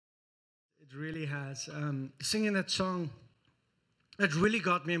It really has. Singing that song, it really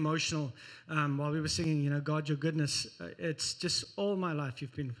got me emotional while we were singing, God, your goodness. It's just all my life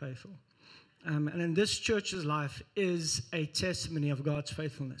you've been faithful. And in this church's life is a testimony of God's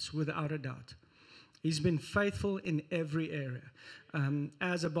faithfulness, without a doubt. He's been faithful in every area.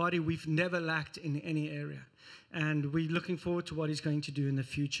 As a body, we've never lacked in any area. And we're looking forward to what He's going to do in the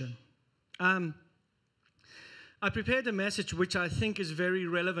future. I prepared a message which I think is very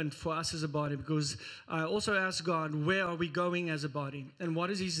relevant for us as a body, because I also asked God, where are we going as a body? And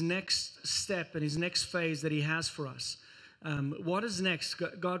what is His next step and His next phase that He has for us? What is next?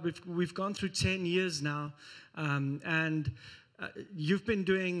 God, we've gone through 10 years now, and He's been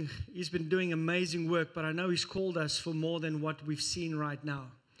doing amazing work, but I know He's called us for more than what we've seen right now.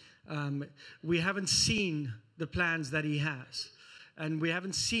 We haven't seen the plans that He has, and we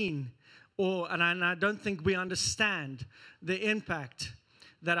haven't seen and I don't think we understand the impact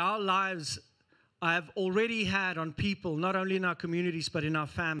that our lives have already had on people, not only in our communities, but in our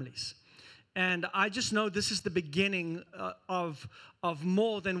families. And I just know this is the beginning of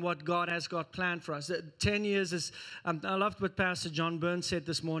more than what God has got planned for us. 10 years is, I loved what Pastor John Burns said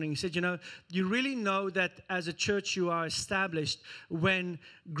this morning. He said, you really know that as a church you are established when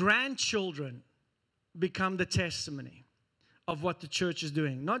grandchildren become the testimony of what the church is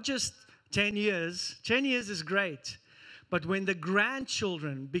doing. Not just 10 years. 10 years is great. But when the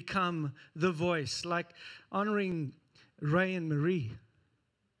grandchildren become the voice, like honoring Ray and Marie.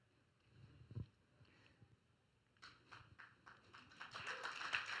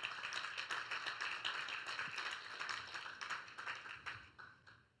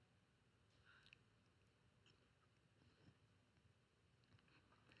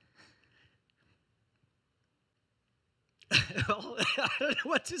 Well, I don't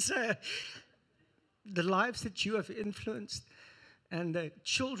know what to say. The lives that you have influenced and the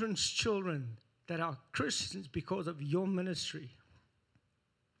children's children that are Christians because of your ministry,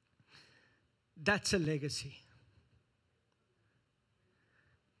 that's a legacy.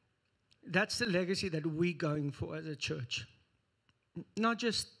 That's the legacy that we're going for as a church. Not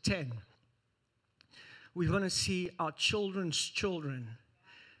just 10. We want to see our children's children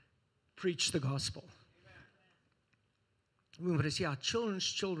preach the gospel. We want to see our children's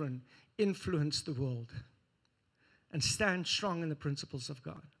children influence the world and stand strong in the principles of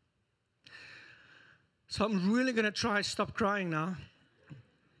God. So I'm really going to try stop crying now.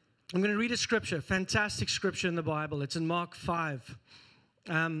 I'm going to read a scripture, fantastic scripture in the Bible. It's in Mark 5.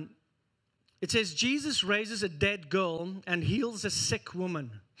 It says, Jesus raises a dead girl and heals a sick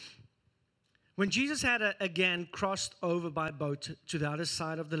woman. When Jesus had again crossed over by boat to the other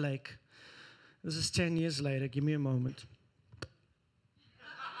side of the lake, this is 10 years later, give me a moment.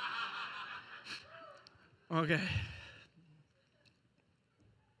 Okay.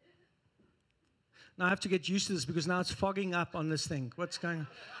 Now I have to get used to this because now it's fogging up on this thing. What's going on?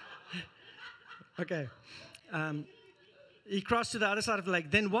 Okay. He crossed to the other side of the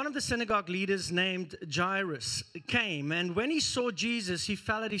lake. Then one of the synagogue leaders named Jairus came, and when he saw Jesus, he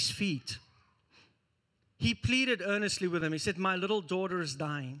fell at his feet. He pleaded earnestly with him. He said, "My little daughter is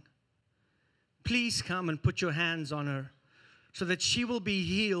dying. Please come and put your hands on her so that she will be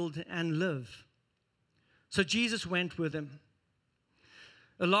healed and live." So Jesus went with him.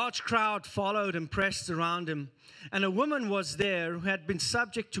 A large crowd followed and pressed around him. And a woman was there who had been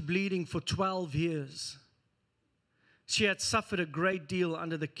subject to bleeding for 12 years. She had suffered a great deal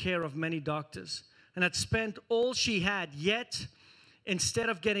under the care of many doctors and had spent all she had. Yet, instead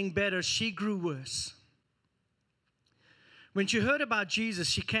of getting better, she grew worse. When she heard about Jesus,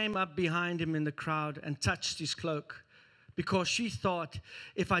 she came up behind him in the crowd and touched his cloak, because she thought,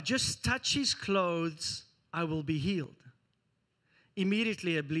 if I just touch his clothes, I will be healed.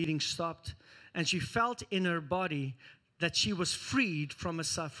 Immediately her bleeding stopped, and she felt in her body that she was freed from her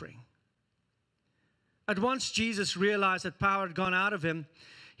suffering. At once Jesus realized that power had gone out of him.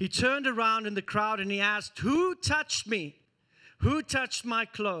 He turned around in the crowd and he asked, "Who touched me? Who touched my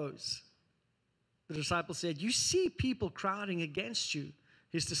clothes?" The disciples said, "You see people crowding against you."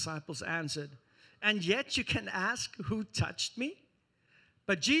 His disciples answered, "And yet you can ask, 'Who touched me?'"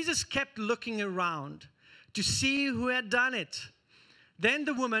 But Jesus kept looking around to see who had done it. Then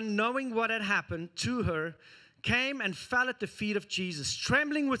the woman, knowing what had happened to her, came and fell at the feet of Jesus,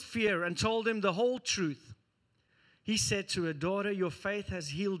 trembling with fear, and told him the whole truth. He said to her, "Daughter, your faith has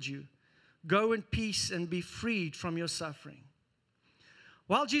healed you. Go in peace and be freed from your suffering."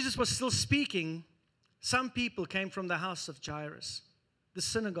 While Jesus was still speaking, some people came from the house of Jairus, the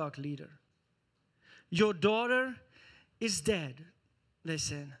synagogue leader. "Your daughter is dead," they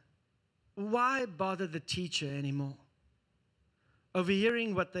said. "Why bother the teacher anymore?"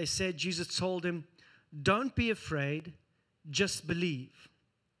 Overhearing what they said, Jesus told him, "Don't be afraid, just believe."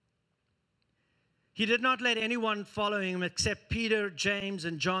 He did not let anyone follow him except Peter, James,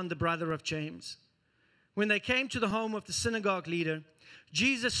 and John, the brother of James. When they came to the home of the synagogue leader,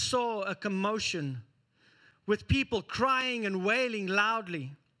 Jesus saw a commotion with people crying and wailing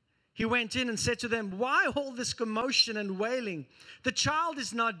loudly. He went in and said to them, "Why all this commotion and wailing? The child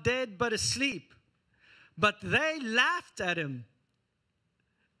is not dead, but asleep." But they laughed at him.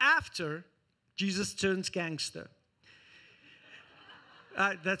 After, Jesus turns gangster.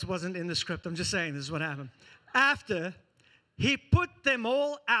 That wasn't in the script. I'm just saying this is what happened. After, he put them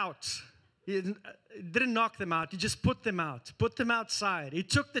all out. He didn't knock them out. He just put them out. Put them outside. He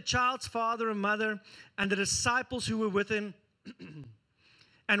took the child's father and mother and the disciples who were with him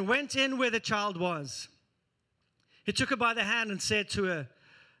and went in where the child was. He took her by the hand and said to her,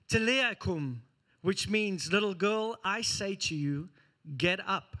 "Talitha kum," which means, "Little girl, I say to you, get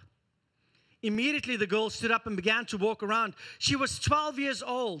up." Immediately the girl stood up and began to walk around. She was 12 years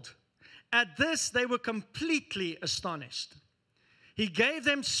old. At this, they were completely astonished. He gave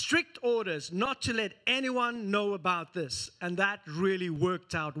them strict orders not to let anyone know about this, and that really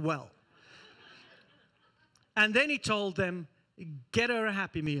worked out well. And then he told them, "Get her a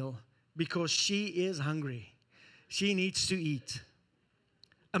Happy Meal because she is hungry. She needs to eat."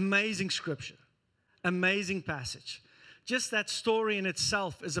 Amazing scripture. Amazing passage. Just that story in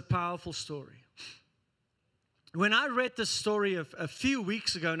itself is a powerful story. When I read this story a few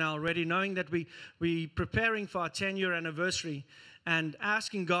weeks ago now already, knowing that we're preparing for our 10-year anniversary and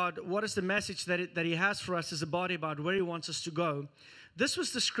asking God, what is the message that He has for us as a body about where He wants us to go, this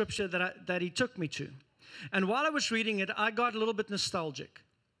was the scripture that He took me to. And while I was reading it, I got a little bit nostalgic.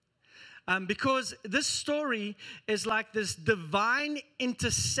 Because this story is like this divine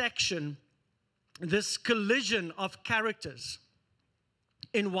intersection, this collision of characters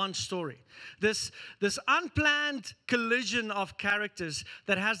in one story. This unplanned collision of characters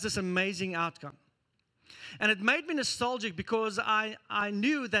that has this amazing outcome. And it made me nostalgic because I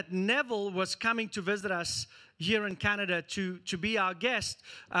knew that Neville was coming to visit us here in Canada to be our guest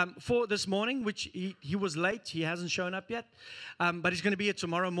for this morning, which he was late. He hasn't shown up yet. But he's going to be here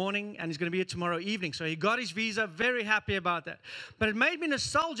tomorrow morning and he's going to be here tomorrow evening. So he got his visa, very happy about that. But it made me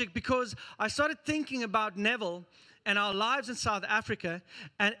nostalgic because I started thinking about Neville and our lives in South Africa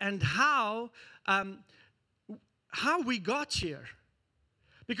and how we got here.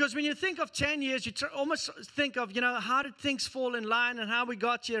 Because when you think of 10 years, you almost think of, how did things fall in line and how we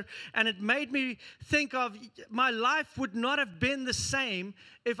got here. And it made me think of my life would not have been the same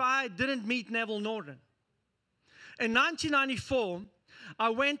if I didn't meet Neville Norton. In 1994, I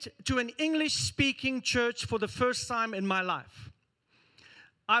went to an English-speaking church for the first time in my life.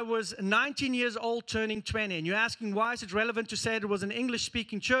 I was 19 years old, turning 20. And you're asking, why is it relevant to say it was an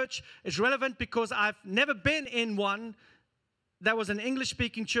English-speaking church? It's relevant because I've never been in one that was an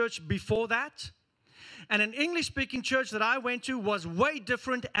English-speaking church before that. And an English-speaking church that I went to was way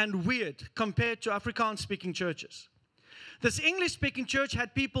different and weird compared to Afrikaans-speaking churches. This English-speaking church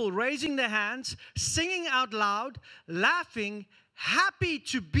had people raising their hands, singing out loud, laughing, happy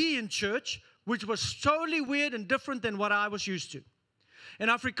to be in church, which was totally weird and different than what I was used to. In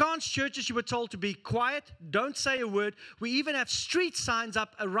Afrikaans churches, you were told to be quiet, don't say a word. We even have street signs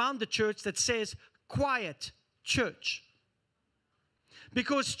up around the church that says, "Quiet Church."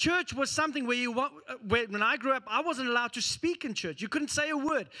 Because church was something where when I grew up, I wasn't allowed to speak in church. You couldn't say a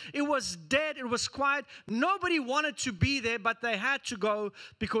word. It was dead. It was quiet. Nobody wanted to be there, but they had to go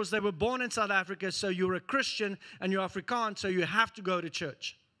because they were born in South Africa. So you're a Christian and you're Afrikaans, so you have to go to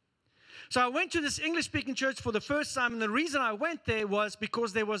church. So I went to this English-speaking church for the first time, and the reason I went there was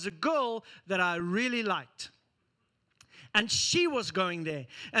because there was a girl that I really liked. And she was going there.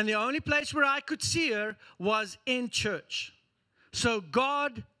 And the only place where I could see her was in church. So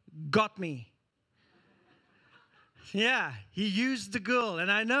God got me. Yeah, He used the girl. And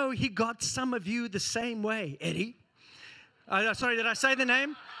I know He got some of you the same way, Eddie. Sorry, did I say the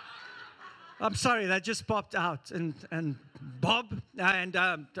name? I'm sorry, that just popped out. And Bob and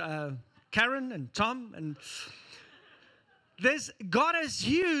Karen and Tom. And God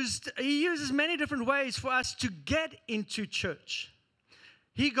He uses many different ways for us to get into church.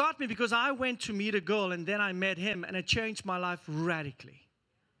 He got me because I went to meet a girl and then I met him and it changed my life radically.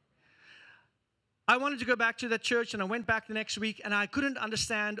 I wanted to go back to that church and I went back the next week and I couldn't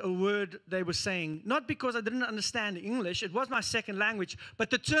understand a word they were saying. Not because I didn't understand English, it was my second language, but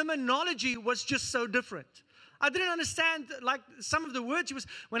the terminology was just so different. I didn't understand like some of the words.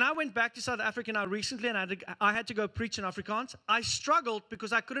 When I went back to South Africa now recently and I had to go preach in Afrikaans, I struggled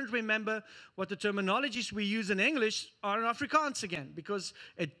because I couldn't remember what the terminologies we use in English are in Afrikaans again, because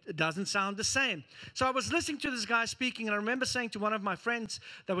it doesn't sound the same. So I was listening to this guy speaking, and I remember saying to one of my friends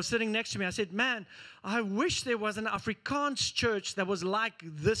that was sitting next to me, I said, man, I wish there was an Afrikaans church that was like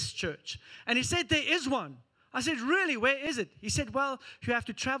this church. And he said, there is one. I said, really, where is it? He said, well, you have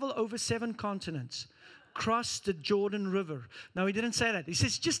to travel over 7 continents. Cross the Jordan River. No, he didn't say that. He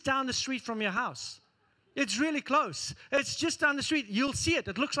says, just down the street from your house. It's really close. It's just down the street. You'll see it.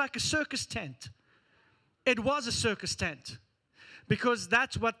 It looks like a circus tent. It was a circus tent, because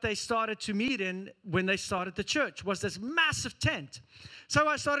that's what they started to meet in when they started the church, was this massive tent. So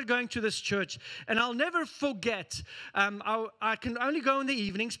I started going to this church, and I'll never forget, I can only go in the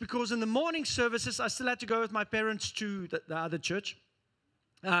evenings, because in the morning services, I still had to go with my parents to the other church.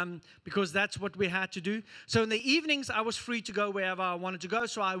 Because that's what we had to do. So in the evenings, I was free to go wherever I wanted to go.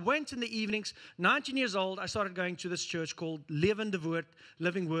 So I went in the evenings. 19 years old, I started going to this church called Living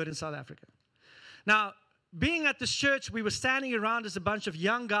Word in South Africa. Now, being at this church, we were standing around as a bunch of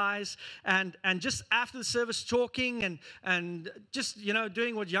young guys, and just after the service talking and just,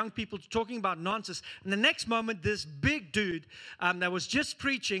 doing what young people talking about nonsense. And the next moment, this big dude that was just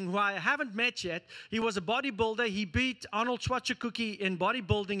preaching, who I haven't met yet, he was a bodybuilder. He beat Arnold Schwarzenegger in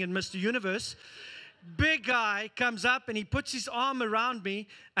bodybuilding in Mr. Universe. Big guy comes up and he puts his arm around me,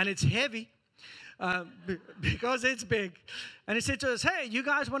 and it's heavy. Because it's big. And he said to us, hey, you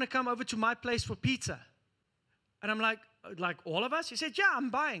guys want to come over to my place for pizza? And I'm like all of us? He said, yeah, I'm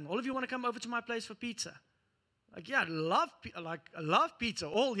buying. All of you want to come over to my place for pizza? Like, yeah, I love pizza.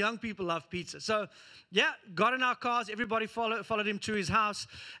 All young people love pizza. So, yeah, got in our cars. Everybody followed him to his house.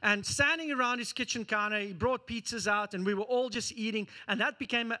 And standing around his kitchen counter, he brought pizzas out, and we were all just eating. And that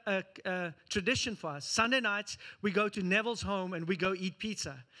became a tradition for us. Sunday nights, we go to Neville's home, and we go eat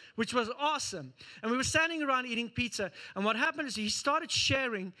pizza, which was awesome. And we were standing around eating pizza. And what happened is he started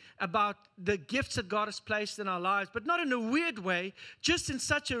sharing about the gifts that God has placed in our lives, but not in a weird way, just in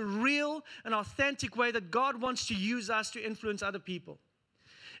such a real and authentic way that God wants to use us to influence other people.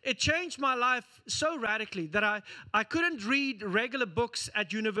 It changed my life so radically that I couldn't read regular books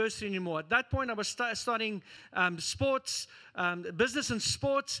at university anymore. At that point, I was studying sports, business and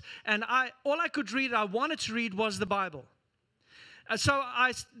sports, and all I could read, I wanted to read, was the Bible. And so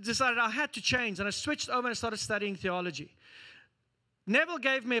I decided I had to change, and I switched over and started studying theology. Neville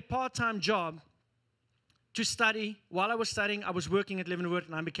gave me a part-time job to study. While I was studying, I was working at Living Word,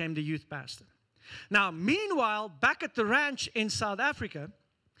 and I became the youth pastor. Now, meanwhile, back at the ranch in South Africa,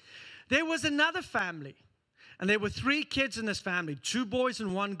 there was another family. And there were 3 kids in this family, 2 boys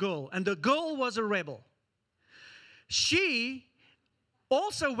and 1 girl. And the girl was a rebel. She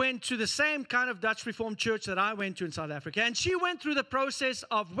also went to the same kind of Dutch Reformed church that I went to in South Africa. And she went through the process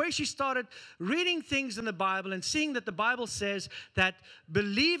of where she started reading things in the Bible and seeing that the Bible says that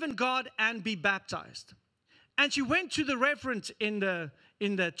believe in God and be baptized. And she went to the reverend in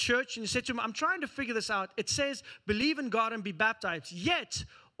the church, and she said to him, I'm trying to figure this out. It says, believe in God and be baptized. Yet,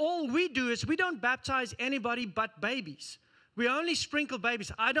 all we do is we don't baptize anybody but babies. We only sprinkle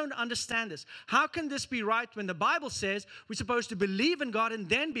babies. I don't understand this. How can this be right when the Bible says we're supposed to believe in God and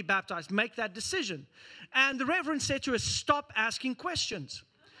then be baptized? Make that decision. And the reverend said to her, stop asking questions.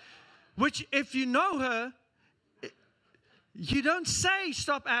 Which, if you know her, you don't say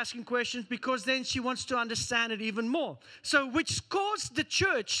stop asking questions, because then she wants to understand it even more. So, which caused the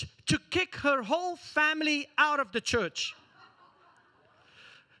church to kick her whole family out of the church.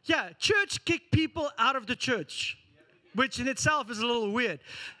 Yeah, church kicked people out of the church, which in itself is a little weird.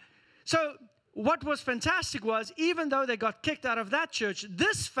 So, what was fantastic was, even though they got kicked out of that church,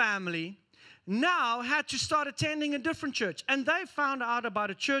 this family now had to start attending a different church. And they found out about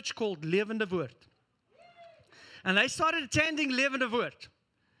a church called Living Word. And they started attending Living Word.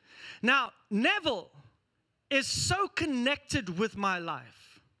 Now, Neville is so connected with my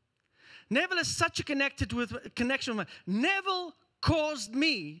life. Neville is such a connection with my life. Neville caused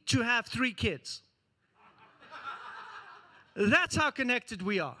me to have 3 kids. That's how connected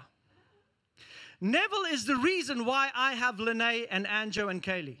we are. Neville is the reason why I have Lene and Anjo and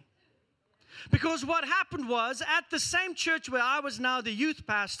Kaylee. Because what happened was, at the same church where I was now the youth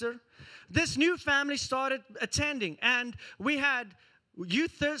pastor, this new family started attending. And we had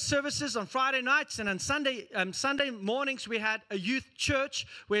youth services on Friday nights, and on Sunday mornings we had a youth church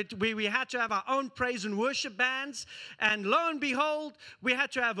where we had to have our own praise and worship bands. And lo and behold, we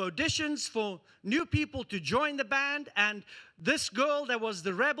had to have auditions for new people to join the band. And this girl that was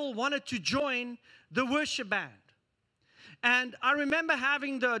the rebel wanted to join the worship band. And I remember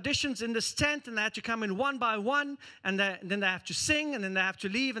having the auditions in this tent, and they had to come in one by one, and then they have to sing, and then they have to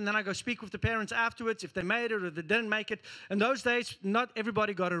leave, and then I go speak with the parents afterwards if they made it or they didn't make it. In those days, not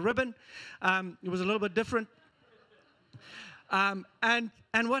everybody got a ribbon. It was a little bit different.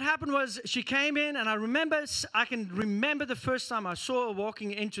 And what happened was she came in, and I can remember the first time I saw her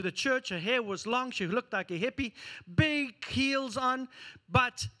walking into the church. Her hair was long. She looked like a hippie, big heels on.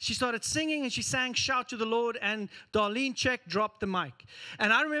 But she started singing, and she sang Shout to the Lord, and Darlene Check dropped the mic.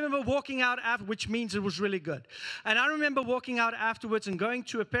 And I remember walking out after, which means it was really good. And I remember walking out afterwards and going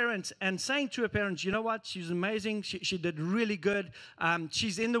to her parents and saying to her parents, you know what, she's amazing. She did really good.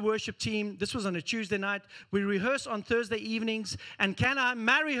 She's in the worship team. This was on a Tuesday night. We rehearse on Thursday evenings. And can I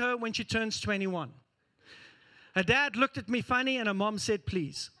marry her when she turns 21? Her dad looked at me funny, and her mom said,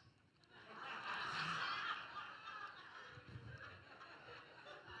 please.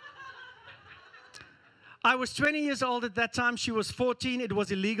 I was 20 years old at that time. She was 14. It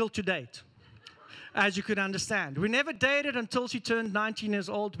was illegal to date, as you could understand. We never dated until she turned 19 years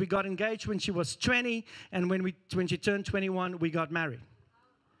old. We got engaged when she was 20, and when she turned 21, we got married.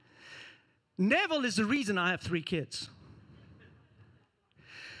 Neville is the reason I have 3 kids.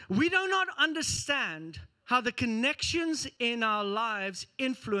 We do not understand how the connections in our lives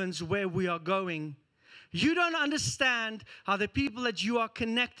influence where we are going. You don't understand how the people that you are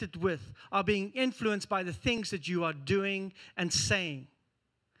connected with are being influenced by the things that you are doing and saying.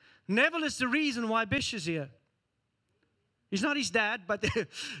 Neville is the reason why Bish is here. He's not his dad, but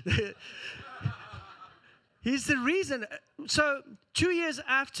he's the reason. So 2 years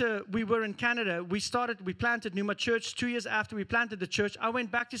after we were in Canada, we planted Pneuma Church. 2 years after we planted the church, I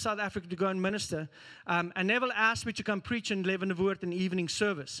went back to South Africa to go and minister. And Neville asked me to come preach in Levende Woord in the evening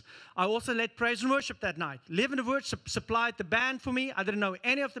service. I also led praise and worship that night. Levende Woord supplied the band for me. I didn't know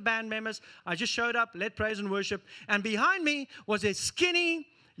any of the band members. I just showed up, led praise and worship. And behind me was a skinny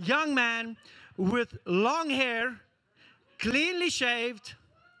young man with long hair, cleanly shaved,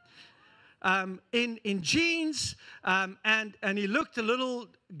 in jeans, and he looked a little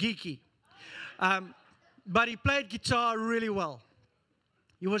geeky. But he played guitar really well.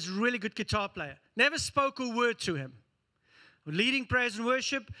 He was a really good guitar player. Never spoke a word to him. Leading praise and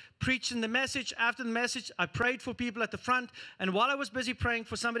worship, preaching the message. After the message, I prayed for people at the front. And while I was busy praying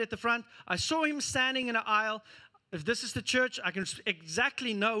for somebody at the front, I saw him standing in an aisle. If this is the church, I can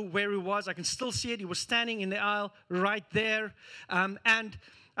exactly know where he was. I can still see it. He was standing in the aisle right there. And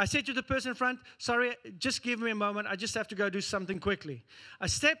I said to the person in front, sorry, just give me a moment. I just have to go do something quickly. I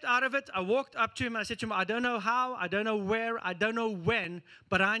stepped out of it. I walked up to him, and I said to him, I don't know how, I don't know where, I don't know when,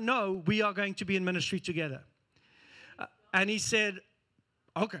 but I know we are going to be in ministry together. And he said,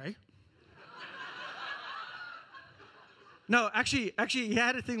 okay. No, actually, he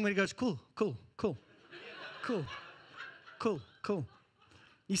had a thing where he goes, cool.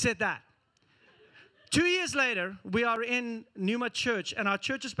 He said that. 2 years later, we are in Pneuma Church, and our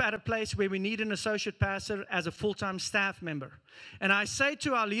church is at a place where we need an associate pastor as a full-time staff member. And I say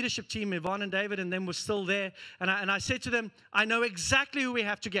to our leadership team, Yvonne and David, and them were still there, and I said to them, I know exactly who we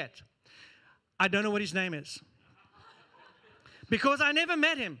have to get. I don't know what his name is. Because I never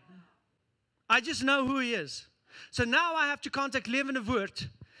met him. I just know who he is. So now I have to contact Levende Woord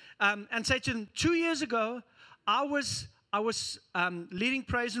and say to them, 2 years ago, I was leading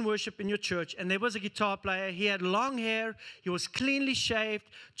praise and worship in your church, and there was a guitar player. He had long hair. He was cleanly shaved,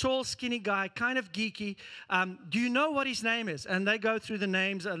 tall, skinny guy, kind of geeky. Do you know what his name is? And they go through the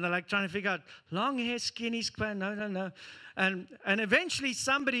names, and they're like trying to figure out, long hair, skinny, square, no. And eventually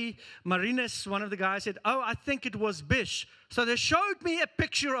somebody, Marinus, one of the guys, said, oh, I think it was Bish. So they showed me a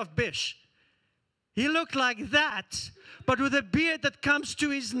picture of Bish. He looked like that, but with a beard that comes to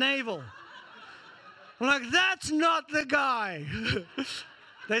his navel. I'm like, that's not the guy.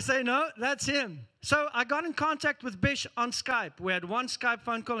 They say, no, that's him. So I got in contact with Bish on Skype. We had one Skype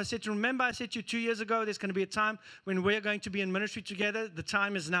phone call. I said, remember I said to you 2 years ago, there's going to be a time when we're going to be in ministry together. The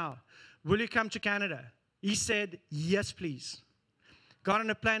time is now. Will you come to Canada? He said, yes, please. Got on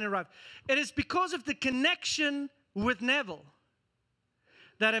a plane and arrived. It is because of the connection with Neville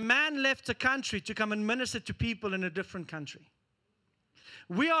that a man left a country to come and minister to people in a different country.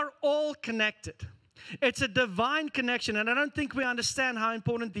 We are all connected. It's a divine connection, and I don't think we understand how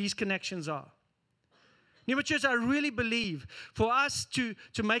important these connections are. Pneuma Church, I really believe for us to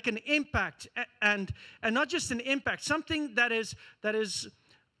make an impact, and not just an impact, something that is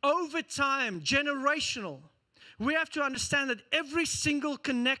over time, generational. We have to understand that every single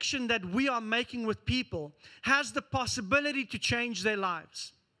connection that we are making with people has the possibility to change their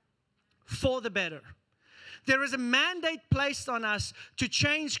lives for the better. There is a mandate placed on us to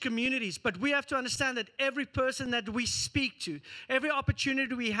change communities, but we have to understand that every person that we speak to, every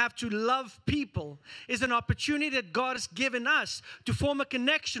opportunity we have to love people is an opportunity that God has given us to form a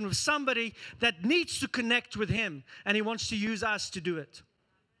connection with somebody that needs to connect with Him, and He wants to use us to do it.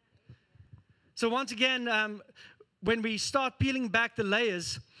 So once again, when we start peeling back the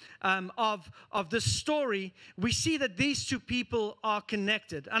layers of this story, we see that these two people are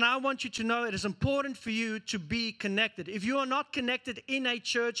connected. And I want you to know it is important for you to be connected. If you are not connected in a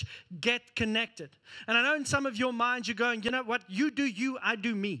church, get connected. And I know in some of your minds you're going, you know what, you do you, I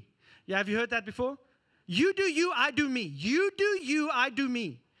do me. Yeah, have you heard that before? You do you, I do me. You do you, I do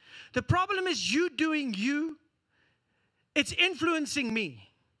me. The problem is you doing you, it's influencing me.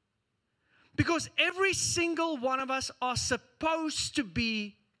 Because every single one of us are supposed to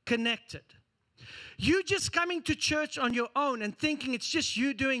be connected. You just coming to church on your own and thinking it's just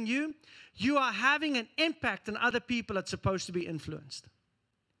you doing you, you are having an impact on other people that's supposed to be influenced.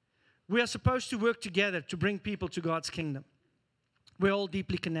 We are supposed to work together to bring people to God's kingdom. We're all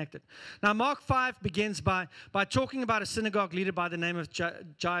deeply connected. Now, Mark 5 begins by talking about a synagogue leader by the name of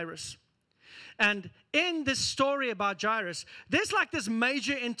Jairus. And in this story about Jairus, there's like this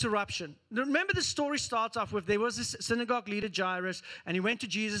major interruption. Remember, the story starts off with there was this synagogue leader, Jairus, and he went to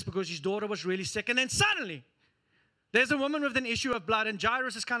Jesus because his daughter was really sick. And then suddenly, there's a woman with an issue of blood, and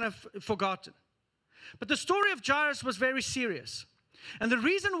Jairus is kind of forgotten. But the story of Jairus was very serious. And the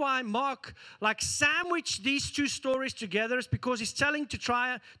reason why Mark sandwiched these two stories together is because he's trying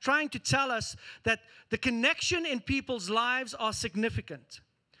to tell us that the connection in people's lives are significant.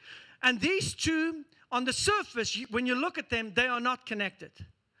 And these two, on the surface, when you look at them, they are not connected.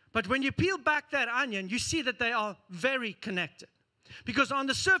 But when you peel back that onion, you see that they are very connected. Because on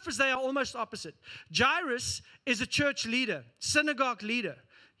the surface, they are almost opposite. Jairus is a church leader, synagogue leader.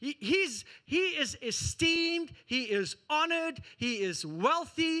 He is esteemed, he is honored, he is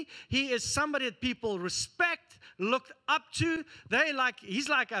wealthy, he is somebody that people respect, look up to. He's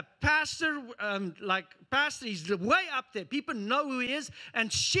like a pastor, he's way up there. People know who he is,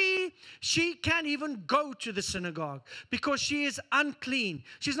 and she can't even go to the synagogue because she is unclean.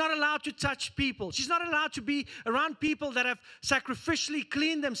 She's not allowed to touch people. She's not allowed to be around people that have sacrificially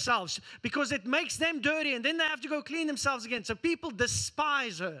cleaned themselves because it makes them dirty, and then they have to go clean themselves again. So people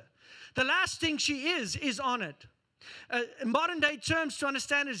despise her. The last thing she is honored. In modern day terms to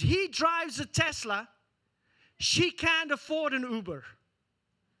understand is he drives a Tesla. She can't afford an Uber.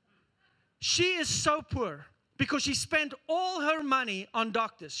 She is so poor because she spent all her money on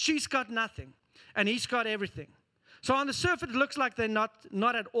doctors. She's got nothing, and he's got everything. So on the surface, it looks like they're not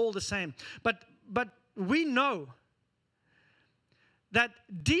at all the same. But we know that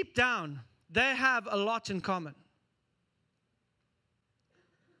deep down, they have a lot in common.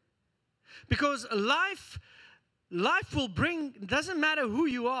 Because life will bring, doesn't matter who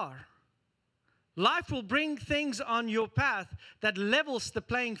you are, life will bring things on your path that levels the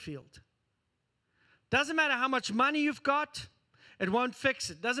playing field. Doesn't matter how much money you've got, it won't fix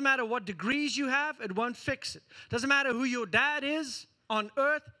it. Doesn't matter what degrees you have, it won't fix it. Doesn't matter who your dad is on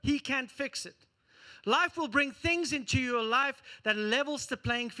earth, he can't fix it. Life will bring things into your life that levels the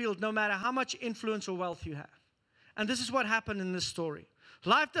playing field no matter how much influence or wealth you have. And this is what happened in this story.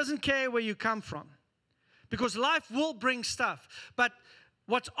 Life doesn't care where you come from because life will bring stuff. But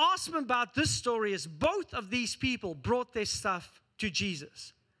what's awesome about this story is both of these people brought their stuff to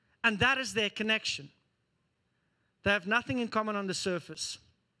Jesus. And that is their connection. They have nothing in common on the surface.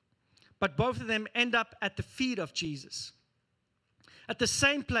 But both of them end up at the feet of Jesus. At the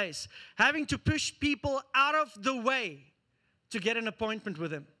same place, having to push people out of the way to get an appointment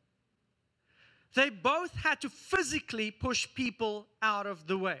with Him. They both had to physically push people out of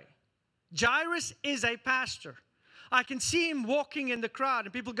the way. Jairus is a pastor. I can see him walking in the crowd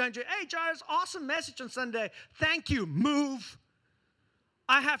and people going to, hey, Jairus, awesome message on Sunday. Thank you. Move.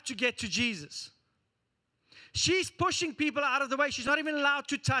 I have to get to Jesus. She's pushing people out of the way. She's not even allowed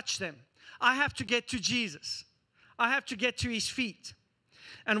to touch them. I have to get to Jesus. I have to get to His feet.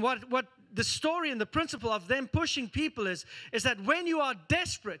 And what the story and the principle of them pushing people is that when you are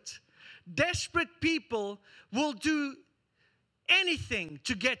desperate people will do anything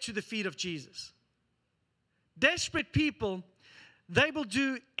to get to the feet of Jesus. Desperate people, they will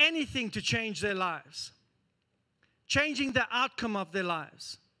do anything to change their lives. Changing the outcome of their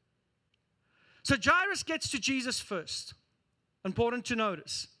lives. So Jairus gets to Jesus first. Important to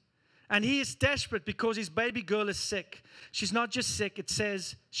notice. And he is desperate because his baby girl is sick. She's not just sick, it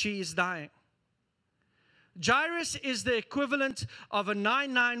says she is dying. Jairus is the equivalent of a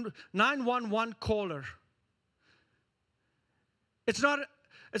 911 caller. It's not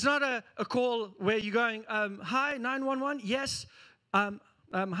It's not a call where you're going, hi, 911, yes,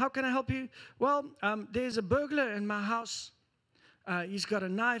 how can I help you? Well, there's a burglar in my house. He's got a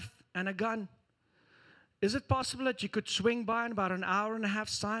knife and a gun. Is it possible that you could swing by in about an hour and a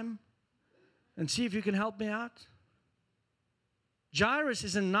half's time and see if you can help me out? Jairus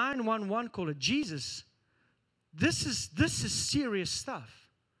is a 911 caller. Jesus, this is serious stuff.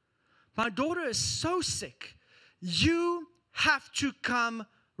 My daughter is so sick. You have to come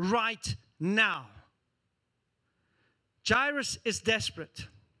right now. Jairus is desperate.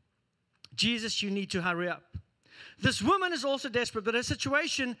 Jesus, you need to hurry up. This woman is also desperate, but her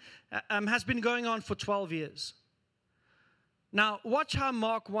situation has been going on for 12 years. Now, watch how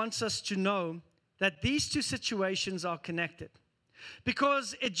Mark wants us to know that these two situations are connected.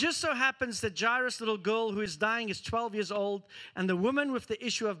 Because it just so happens that Jairus' little girl who is dying is 12 years old, and the woman with the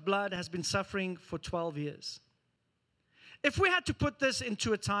issue of blood has been suffering for 12 years. If we had to put this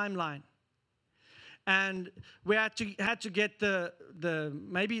into a timeline, and we had to get the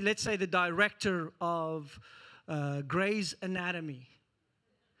maybe let's say the director of Grey's Anatomy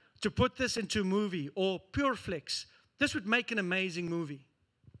to put this into a movie or Pureflix, this would make an amazing movie.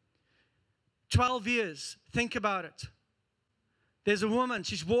 12 years, think about it. There's a woman,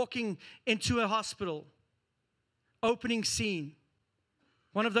 she's walking into a hospital, opening scene,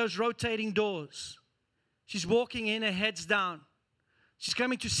 one of those rotating doors. She's walking in, her head's down. She's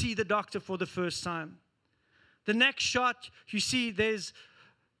coming to see the doctor for the first time. The next shot, you see there's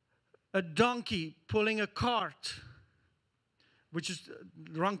a donkey pulling a cart, which is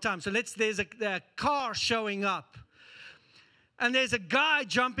the wrong time. So there's a car showing up. And there's a guy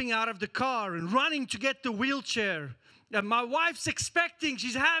jumping out of the car and running to get the wheelchair. And my wife's expecting,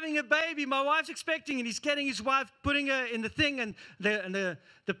 she's having a baby. My wife's expecting, and he's getting his wife, putting her in the thing, and the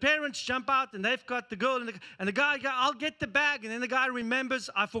parents jump out, and they've got the girl, and the guy, I'll get the bag. And then the guy remembers,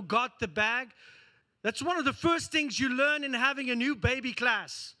 I forgot the bag. That's one of the first things you learn in having a new baby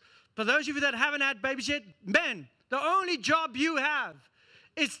class. For those of you that haven't had babies yet, men, the only job you have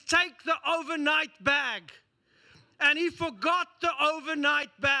is take the overnight bag. And he forgot the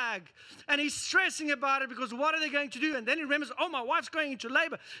overnight bag. And he's stressing about it because what are they going to do? And then he remembers, oh, my wife's going into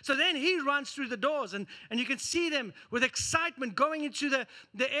labor. So then he runs through the doors. And you can see them with excitement going into the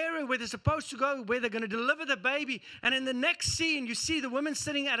area where they're supposed to go, where they're going to deliver the baby. And in the next scene, you see the woman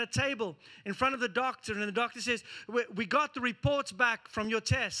sitting at a table in front of the doctor. And the doctor says, we got the reports back from your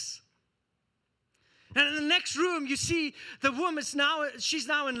tests. And in the next room, you see the woman she's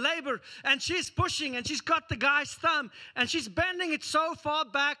now in labor, and she's pushing, and she's got the guy's thumb, and she's bending it so far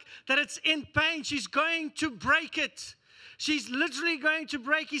back that it's in pain. She's going to break it. She's literally going to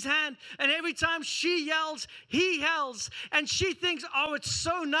break his hand. And every time she yells, he yells. And she thinks, oh, it's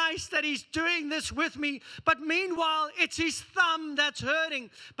so nice that he's doing this with me. But meanwhile, it's his thumb that's hurting.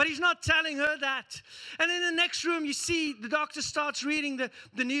 But he's not telling her that. And in the next room, you see the doctor starts reading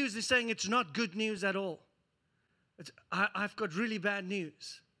the news. They're saying it's not good news at all. I've got really bad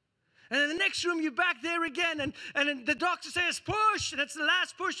news. And in the next room, you're back there again, and then the doctor says, push, and it's the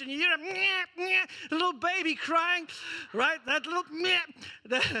last push, and you hear a little baby crying, right? That little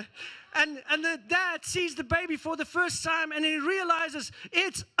and the dad sees the baby for the first time, and he realizes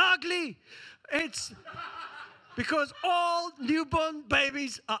it's ugly. It's because all newborn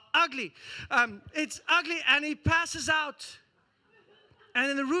babies are ugly. It's ugly, and he passes out. And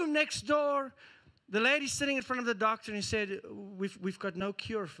in the room next door, the lady's sitting in front of the doctor, and he said, we've got no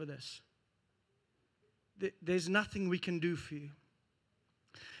cure for this. There's nothing we can do for you.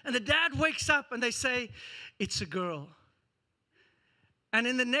 And the dad wakes up, and they say, it's a girl. And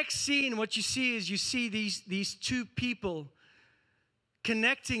in the next scene, what you see is these two people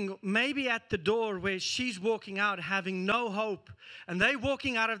connecting maybe at the door where she's walking out having no hope. And they're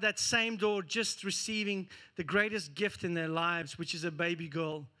walking out of that same door just receiving the greatest gift in their lives, which is a baby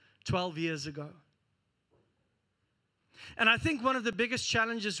girl 12 years ago. And I think one of the biggest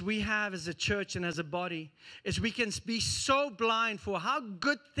challenges we have as a church and as a body is we can be so blind for how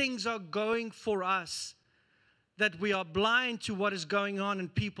good things are going for us that we are blind to what is going on in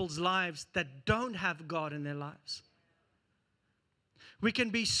people's lives that don't have God in their lives. We can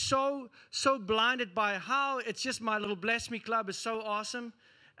be so blinded by how it's just my little Bless Me Club is so awesome,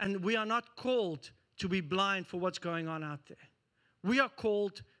 and we are not called to be blind for what's going on out there. We are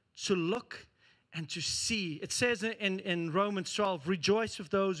called to look and to see. It says in Romans 12, rejoice with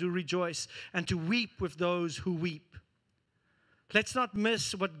those who rejoice and to weep with those who weep. Let's not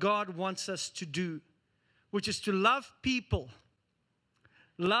miss what God wants us to do, which is to love people.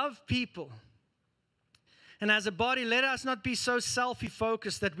 Love people. And as a body, let us not be so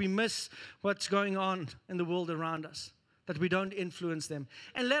selfie-focused that we miss what's going on in the world around us. that we don't influence them.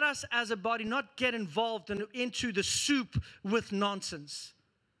 And let us as a body not get involved into the soup with nonsense.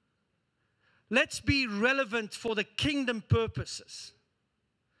 Let's be relevant for the kingdom purposes.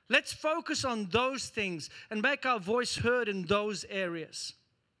 Let's focus on those things and make our voice heard in those areas.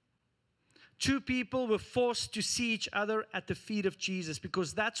 2 people were forced to see each other at the feet of Jesus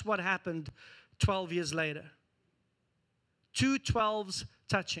because that's what happened 12 years later. 2 12s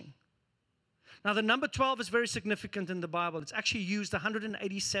touching. Now, the number 12 is very significant in the Bible. It's actually used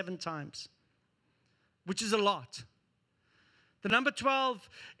 187 times, which is a lot. The number 12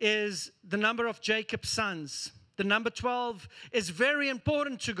 is the number of Jacob's sons. The number 12 is very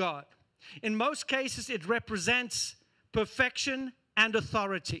important to God. In most cases, it represents perfection and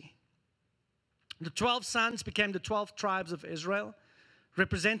authority. The 12 sons became the 12 tribes of Israel,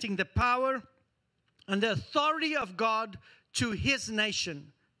 representing the power and the authority of God to His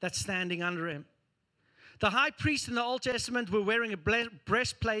nation that's standing under Him. The high priest in the Old Testament were wearing a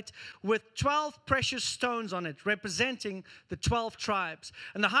breastplate with 12 precious stones on it, representing the 12 tribes.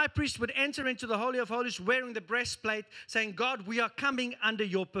 And the high priest would enter into the Holy of Holies wearing the breastplate, saying, God, we are coming under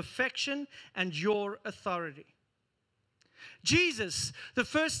your perfection and your authority. Jesus, the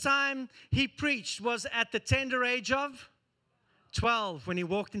first time He preached was at the tender age of 12 when He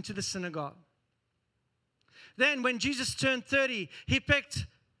walked into the synagogue. Then when Jesus turned 30, He picked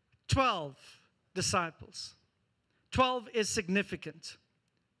 12 disciples. 12 is significant.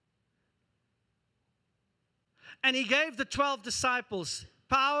 And He gave the 12 disciples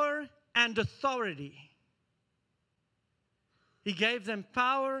power and authority. He gave them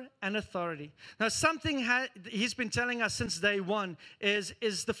power and authority. Now, something He's been telling us since day one is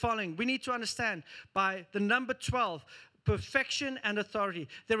the following. We need to understand by the number 12, perfection and authority.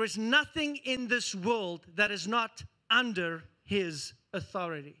 There is nothing in this world that is not under His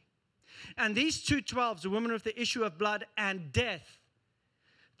authority. And these 2 12s, the woman with the issue of blood and death,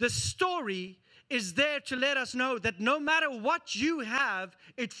 the story is there to let us know that no matter what you have,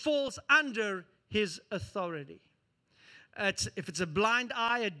 it falls under His authority. If it's a blind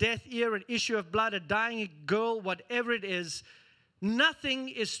eye, a deaf ear, an issue of blood, a dying girl, whatever it is, nothing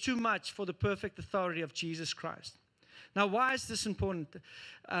is too much for the perfect authority of Jesus Christ. Now, why is this important?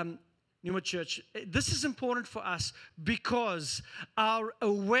 Pneuma Church, this is important for us because our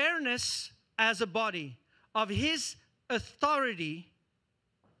awareness as a body of His authority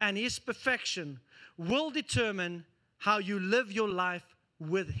and His perfection will determine how you live your life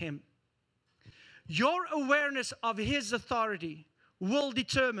with Him. Your awareness of His authority will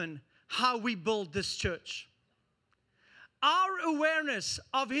determine how we build this church. Our awareness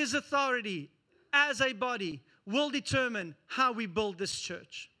of His authority as a body will determine how we build this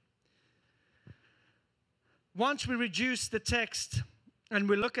church. Once we reduce the text and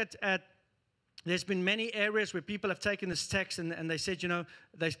we look at there's been many areas where people have taken this text and they said,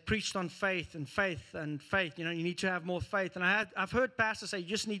 they've preached on faith and faith and faith. You need to have more faith. And I've heard pastors say, you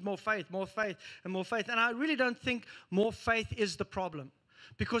just need more faith and more faith. And I really don't think more faith is the problem.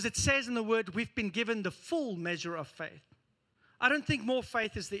 Because it says in the Word, we've been given the full measure of faith. I don't think more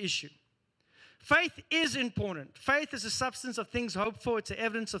faith is the issue. Faith is important. Faith is a substance of things hoped for. It's the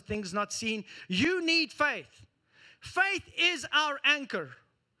evidence of things not seen. You need faith. Faith is our anchor.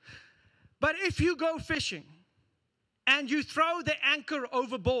 But if you go fishing and you throw the anchor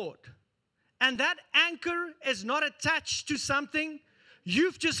overboard and that anchor is not attached to something,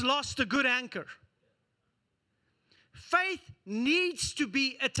 you've just lost a good anchor. Faith needs to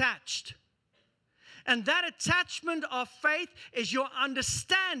be attached. And that attachment of faith is your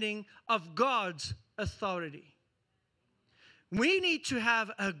understanding of God's authority. We need to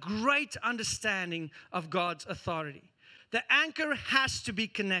have a great understanding of God's authority. The anchor has to be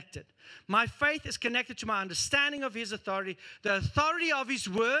connected. My faith is connected to my understanding of His authority, the authority of His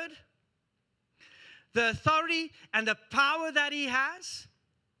word, the authority and the power that He has.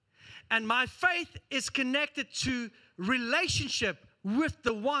 And my faith is connected to relationship with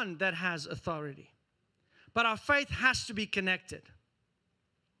the one that has authority. But our faith has to be connected.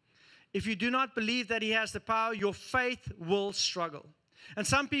 If you do not believe that He has the power, your faith will struggle. And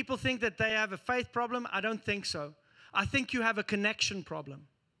some people think that they have a faith problem. I don't think so. I think you have a connection problem.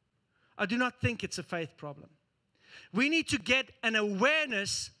 I do not think it's a faith problem. We need to get an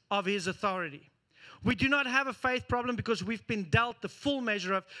awareness of His authority. We do not have a faith problem because we've been dealt the full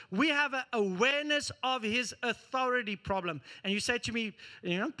measure of. We have an awareness of His authority problem. And you say to me,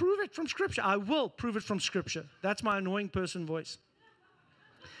 prove it from Scripture. I will prove it from Scripture. That's my annoying person voice.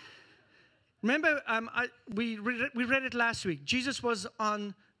 Remember, we read it last week. Jesus was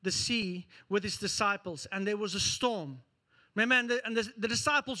on the sea with His disciples, and there was a storm. Remember, the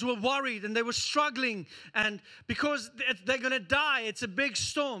disciples were worried and they were struggling, and because they're going to die, it's a big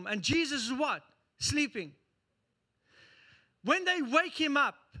storm. And Jesus is what? Sleeping. When they wake him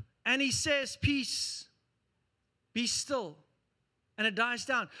up and he says, peace, be still, and it dies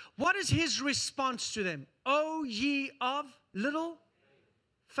down, what is his response to them? O ye of little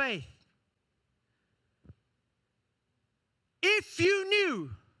faith. If you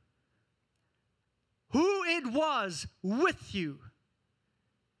knew who it was with you,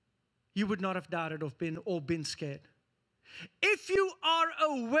 you would not have doubted or been scared. If you are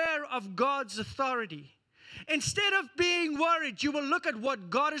aware of God's authority, instead of being worried, you will look at what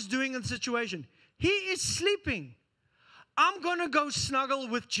God is doing in the situation. He is sleeping. I'm going to go snuggle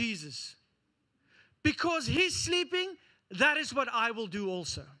with Jesus. Because he's sleeping, that is what I will do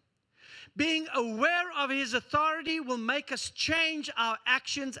also. Being aware of his authority will make us change our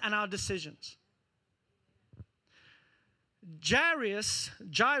actions and our decisions. Jairus,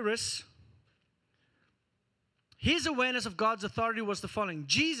 his awareness of God's authority was the following.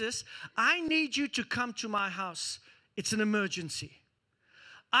 Jesus, I need you to come to my house. It's an emergency.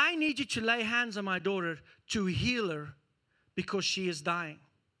 I need you to lay hands on my daughter to heal her because she is dying.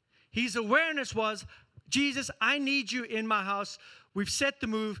 His awareness was, Jesus, I need you in my house. We've set the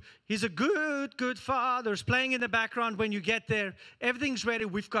move. He's a good father. It's playing in the background when you get there. Everything's ready.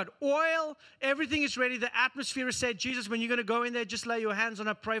 We've got oil. Everything is ready. The atmosphere is set. Jesus, when you're going to go in there, just lay your hands on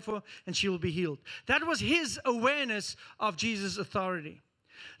her, pray for her, and she will be healed. That was his awareness of Jesus' authority.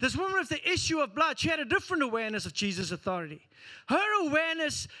 This woman with the issue of blood, she had a different awareness of Jesus' authority. Her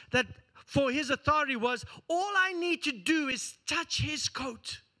awareness that for his authority was, all I need to do is touch his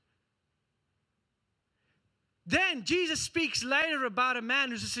coat. Then Jesus speaks later about a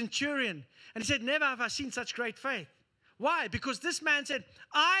man who's a centurion. And he said, never have I seen such great faith. Why? Because this man said,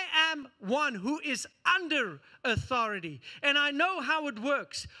 I am one who is under authority. And I know how it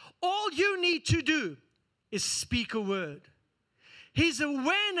works. All you need to do is speak a word. His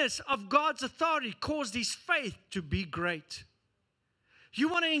awareness of God's authority caused his faith to be great. You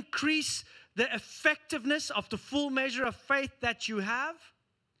want to increase the effectiveness of the full measure of faith that you have?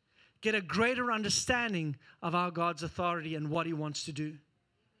 Get a greater understanding of our God's authority and what he wants to do.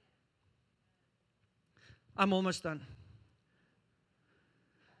 I'm almost done.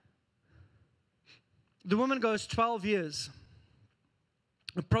 The woman goes 12 years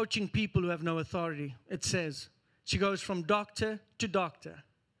approaching people who have no authority. It says she goes from doctor to doctor.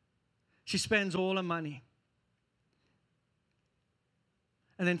 She spends all her money.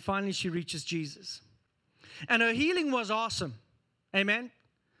 And then finally she reaches Jesus. And her healing was awesome. Amen?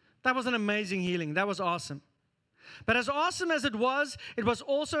 That was an amazing healing. That was awesome. But as awesome as it was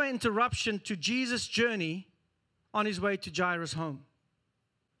also an interruption to Jesus' journey on his way to Jairus' home.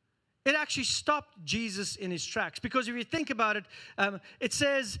 It actually stopped Jesus in his tracks. Because if you think about it, it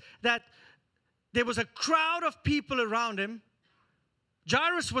says that there was a crowd of people around him.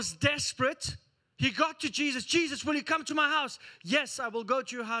 Jairus was desperate. He got to Jesus. Jesus, will you come to my house? Yes, I will go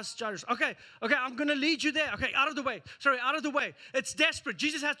to your house, Jairus. Okay, I'm going to lead you there. Okay, out of the way. Sorry, out of the way. It's desperate.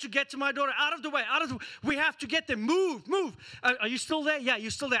 Jesus has to get to my daughter. Out of the way. We have to get there. Move. Are you still there? Yeah, you're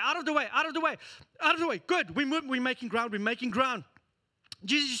still there. Out of the way. Good. We're making ground.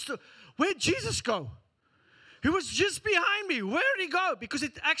 Jesus, where'd Jesus go? He was just behind me. Where did he go? Because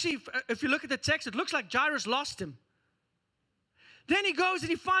it actually, if you look at the text, it looks like Jairus lost him. Then he goes and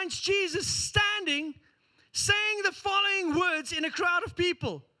he finds Jesus standing, saying the following words in a crowd of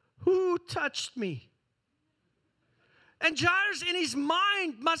people. Who touched me? And Jairus in his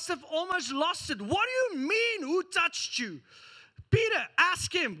mind must have almost lost it. What do you mean, who touched you? Peter,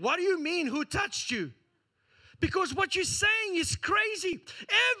 ask him, what do you mean, who touched you? Because what you're saying is crazy.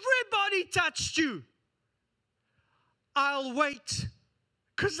 Everybody touched you. I'll wait.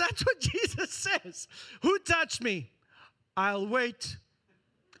 Because that's what Jesus says. Who touched me? I'll wait.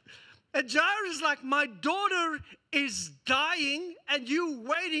 And Jairus is like, my daughter is dying and you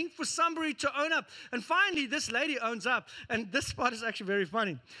waiting for somebody to own up. And finally, this lady owns up. And this part is actually very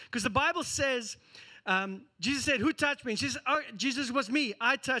funny. Because the Bible says, Jesus said, who touched me? And she says, oh, Jesus, was me.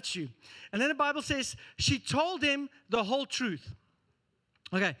 I touched you. And then the Bible says, she told him the whole truth.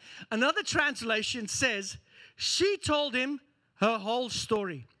 Okay. Another translation says, she told him her whole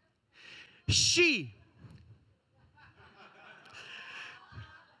story. She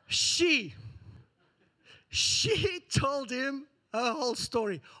told him her whole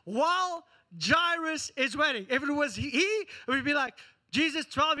story while Jairus is waiting. If it was he, it would be like, Jesus,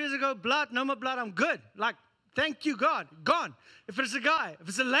 12 years ago, blood, no more blood, I'm good. Like, thank you, God, gone. If it's a guy, if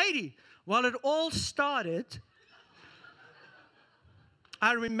it's a lady, well, it all started.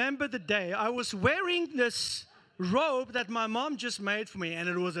 I remember the day I was wearing this robe that my mom just made for me, and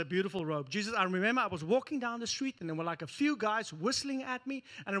it was a beautiful robe. Jesus, I remember I was walking down the street, and there were like a few guys whistling at me,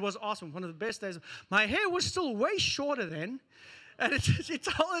 and it was awesome. One of the best days. My hair was still way shorter then, and it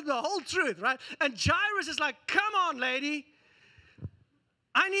told him the whole truth, right? And Jairus is like, come on, lady.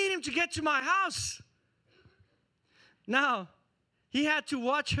 I need him to get to my house. Now, he had to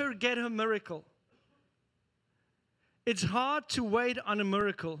watch her get her miracle. It's hard to wait on a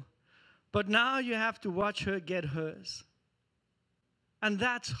miracle, but now you have to watch her get hers. And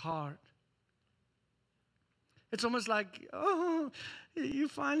that's hard. It's almost like, oh, you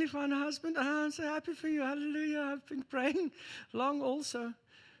finally found a husband. Oh, I'm so happy for you. Hallelujah. I've been praying long also.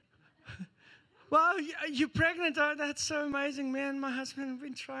 Well, you're pregnant. Oh, that's so amazing. Me and my husband have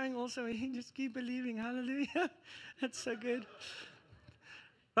been trying also. We just keep believing. Hallelujah. That's so good.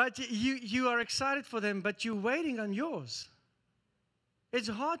 Right? You are excited for them, but you're waiting on yours. It's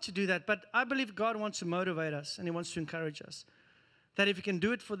hard to do that, but I believe God wants to motivate us, and He wants to encourage us. That if He can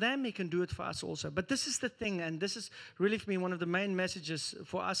do it for them, He can do it for us also. But this is the thing, and this is really for me one of the main messages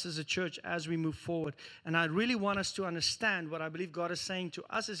for us as a church as we move forward. And I really want us to understand what I believe God is saying to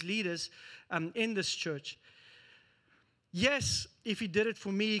us as leaders in this church. Yes, if He did it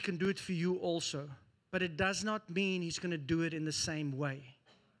for me, He can do it for you also. But it does not mean He's going to do it in the same way.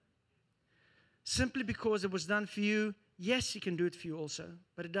 Simply because it was done for you, yes, He can do it for you also,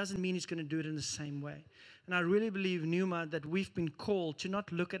 but it doesn't mean He's going to do it in the same way. And I really believe, Pneuma, that we've been called to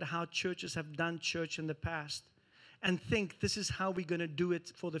not look at how churches have done church in the past and think this is how we're going to do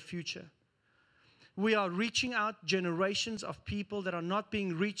it for the future. We are reaching out generations of people that are not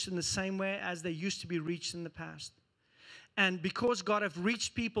being reached in the same way as they used to be reached in the past. And because God have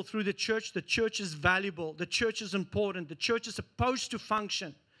reached people through the church is valuable, the church is important, the church is supposed to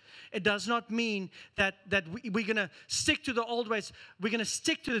function. It does not mean that we're going to stick to the old ways. We're going to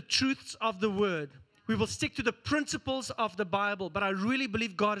stick to the truths of the Word. We will stick to the principles of the Bible. But I really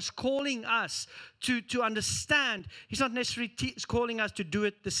believe God is calling us to understand. He's not necessarily calling us to do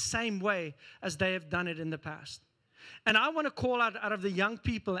it the same way as they have done it in the past. And I want to call out of the young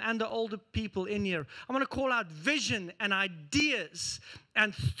people and the older people in here, I want to call out vision and ideas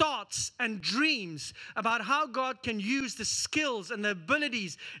and thoughts and dreams about how God can use the skills and the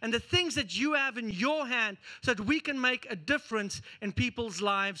abilities and the things that you have in your hand so that we can make a difference in people's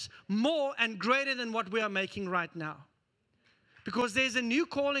lives more and greater than what we are making right now. Because there's a new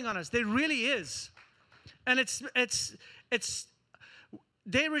calling on us. There really is. And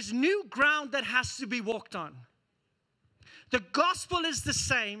there is new ground that has to be walked on. The gospel is the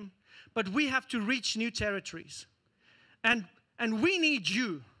same, but we have to reach new territories. And we need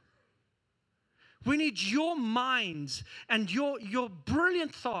you. We need your minds and your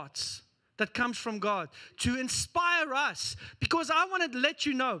brilliant thoughts that comes from God to inspire us. Because I want to let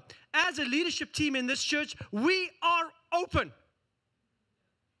you know, as a leadership team in this church, we are open.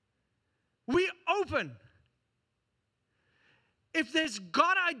 We're open. If there's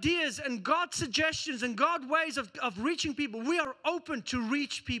God ideas and God suggestions and God ways of reaching people, we are open to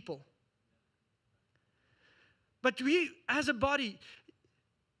reach people. But we, as a body,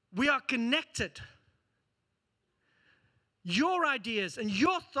 we are connected. Your ideas and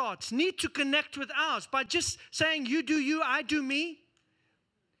your thoughts need to connect with ours. By just saying, you do you, I do me,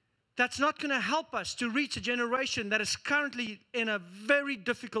 that's not going to help us to reach a generation that is currently in a very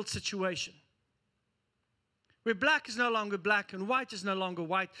difficult situation. Where black is no longer black and white is no longer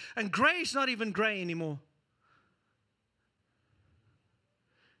white and gray is not even gray anymore.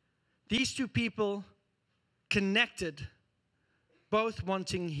 These two people connected, both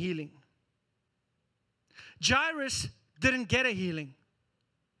wanting healing. Jairus didn't get a healing.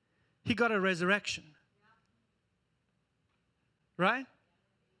 He got a resurrection. Right?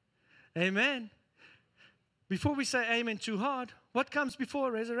 Amen. Before we say amen too hard, what comes before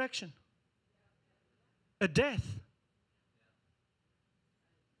a resurrection? A death.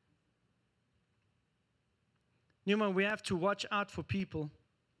 Pneuma, we have to watch out for people.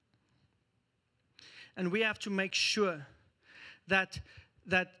 And we have to make sure that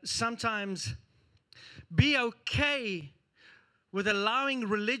sometimes be okay with allowing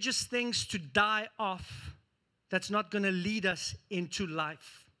religious things to die off. That's not going to lead us into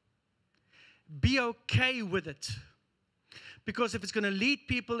life. Be okay with it. Because if it's going to lead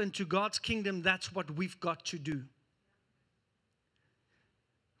people into God's kingdom, that's what we've got to do.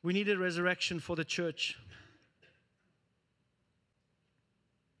 We need a resurrection for the church.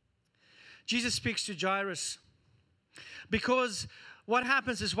 Jesus speaks to Jairus. Because what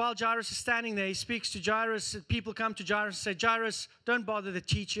happens is while Jairus is standing there, he speaks to Jairus. People come to Jairus and say, Jairus, don't bother the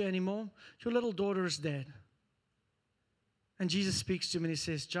teacher anymore. Your little daughter is dead. And Jesus speaks to him and he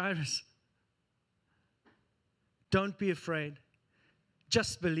says, Jairus, Don't be afraid.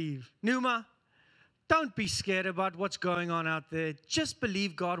 Just believe. Pneuma, don't be scared about what's going on out there. Just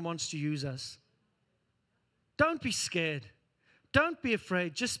believe God wants to use us. Don't be scared. Don't be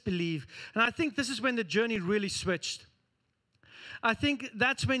afraid. Just believe. And I think this is when the journey really switched. I think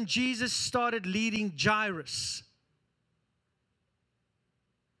that's when Jesus started leading Jairus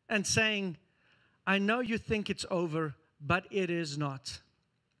and saying, I know you think it's over, but it is not.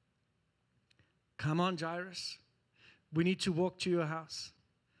 Come on, Jairus. We need to walk to your house.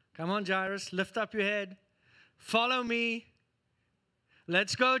 Come on, Jairus. Lift up your head. Follow me.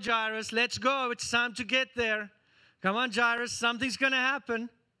 Let's go, Jairus. Let's go. It's time to get there. Come on, Jairus. Something's going to happen.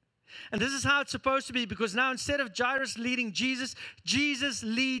 And this is how it's supposed to be, because now instead of Jairus leading Jesus, Jesus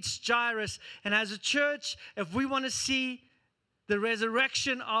leads Jairus. And as a church, if we want to see the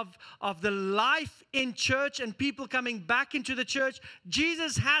resurrection of the life in church and people coming back into the church,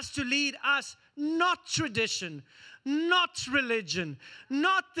 Jesus has to lead us, not tradition, not religion,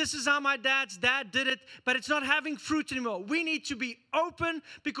 not this is how my dad's dad did it, but it's not having fruit anymore. We need to be open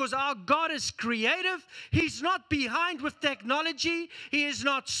because our God is creative. He's not behind with technology. He is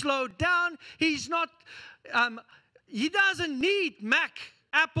not slowed down. He's not, he doesn't need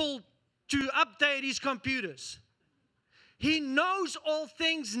Apple to update his computers. He knows all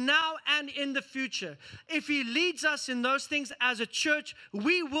things now and in the future. If He leads us in those things as a church,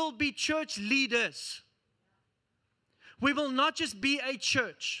 we will be church leaders. We will not just be a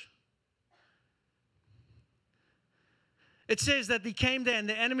church. It says that He came there and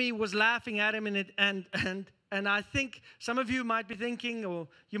the enemy was laughing at Him, and I think some of you might be thinking, or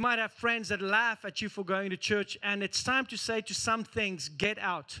you might have friends that laugh at you for going to church, and it's time to say to some things, get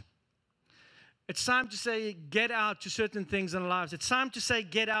out. It's time to say get out to certain things in our lives. It's time to say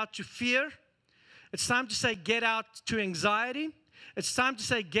get out to fear. It's time to say get out to anxiety. It's time to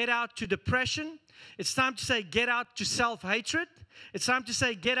say get out to depression. It's time to say get out to self-hatred. It's time to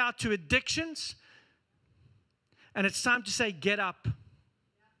say get out to addictions. And it's time to say get up.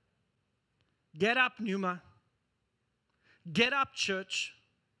 Get up, Pneuma. Get up, church.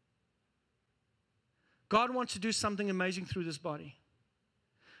 God wants to do something amazing through this body.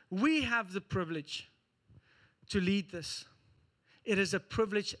 We have the privilege to lead this. It is a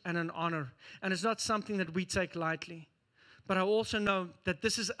privilege and an honor. And it's not something that we take lightly. But I also know that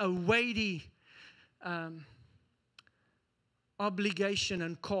this is a weighty obligation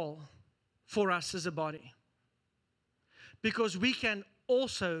and call for us as a body. Because we can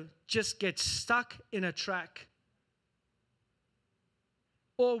also just get stuck in a track.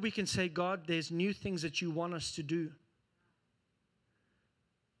 Or we can say, God, there's new things that you want us to do.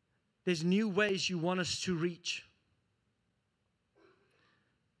 There's new ways you want us to reach.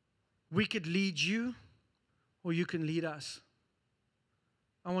 We could lead you, or you can lead us.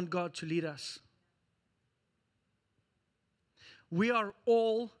 I want God to lead us. We are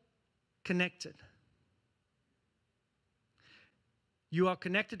all connected. You are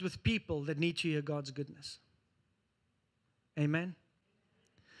connected with people that need to hear God's goodness. Amen.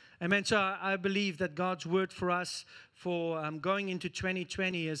 Amen. So I believe that God's word for us for going into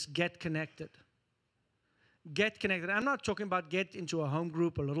 2020 is get connected. Get connected. I'm not talking about get into a home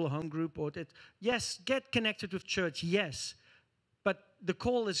group, a little home group. Yes, get connected with church, yes. But the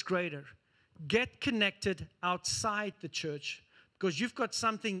call is greater. Get connected outside the church because you've got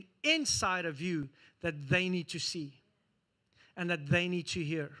something inside of you that they need to see and that they need to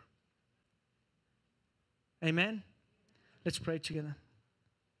hear. Amen. Let's pray together.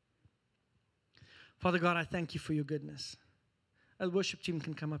 Father God, I thank you for your goodness. The worship team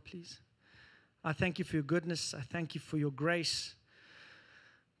can come up, please. I thank you for your goodness. I thank you for your grace.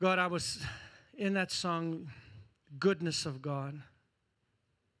 God, I was in that song, Goodness of God.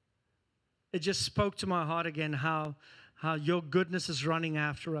 It just spoke to my heart again how your goodness is running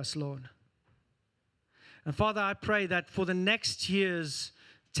after us, Lord. And Father, I pray that for the next years,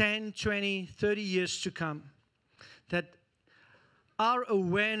 10, 20, 30 years to come, that our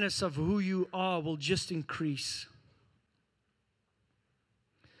awareness of who you are will just increase.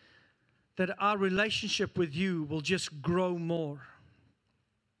 That our relationship with you will just grow more.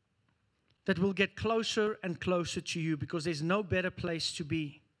 That we'll get closer and closer to you because there's no better place to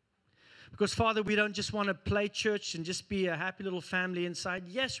be. Because, Father, we don't just want to play church and just be a happy little family inside.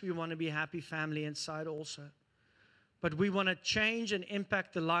 Yes, we want to be a happy family inside also. But we want to change and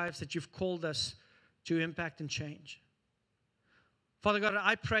impact the lives that you've called us to impact and change. Father God,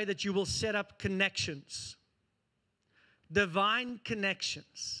 I pray that you will set up connections, divine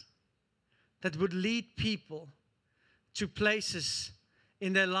connections, that would lead people to places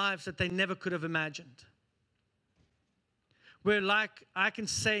in their lives that they never could have imagined. Where like I can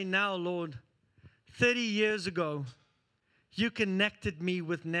say now, Lord, 30 years ago, you connected me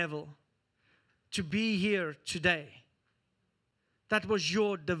with Neville to be here today. That was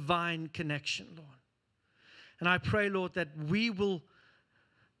your divine connection, Lord. And I pray, Lord, that we will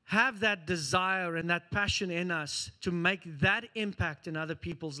have that desire and that passion in us to make that impact in other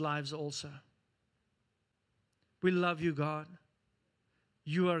people's lives also. We love you, God.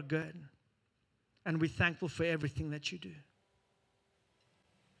 You are good. And we're thankful for everything that you do.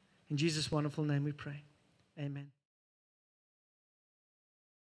 In Jesus' wonderful name we pray. Amen.